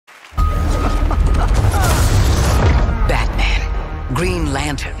Green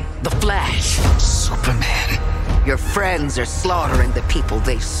Lantern, The Flash, Superman. Your friends are slaughtering the people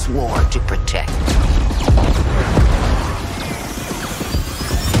they swore to protect.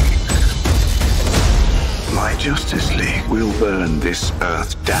 My Justice League will burn this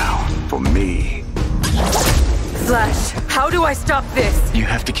Earth down for me. Flash, how do I stop this? You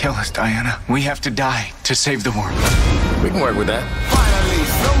have to kill us, Diana. We have to die to save the world. We can work with that. Finally,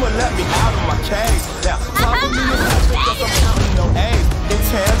 someone let me out of my cage. Now, follow me because I'm counting no A's.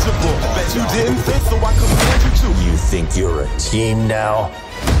 Intangible. Bet you didn't think, so I command you to. You think you're a team now?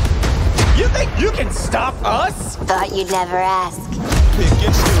 You think you can stop us? Thought you'd never ask. Pick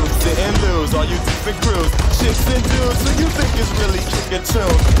and choose, sit and lose. All you different crews, chicks and dudes. Who you think is really kicking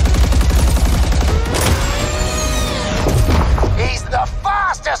tunes? He's the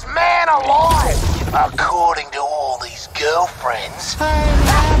fastest man alive, according to all these girlfriends. I'm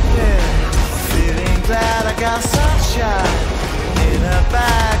happy, feeling glad I got sunshine. In a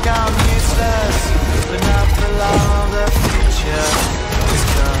bag, I'm useless, but not for long. The future is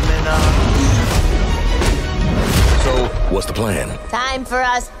coming on. So, what's the plan? Time for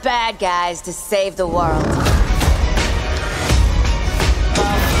us bad guys to save the world.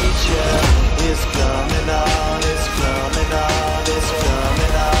 My future is coming on.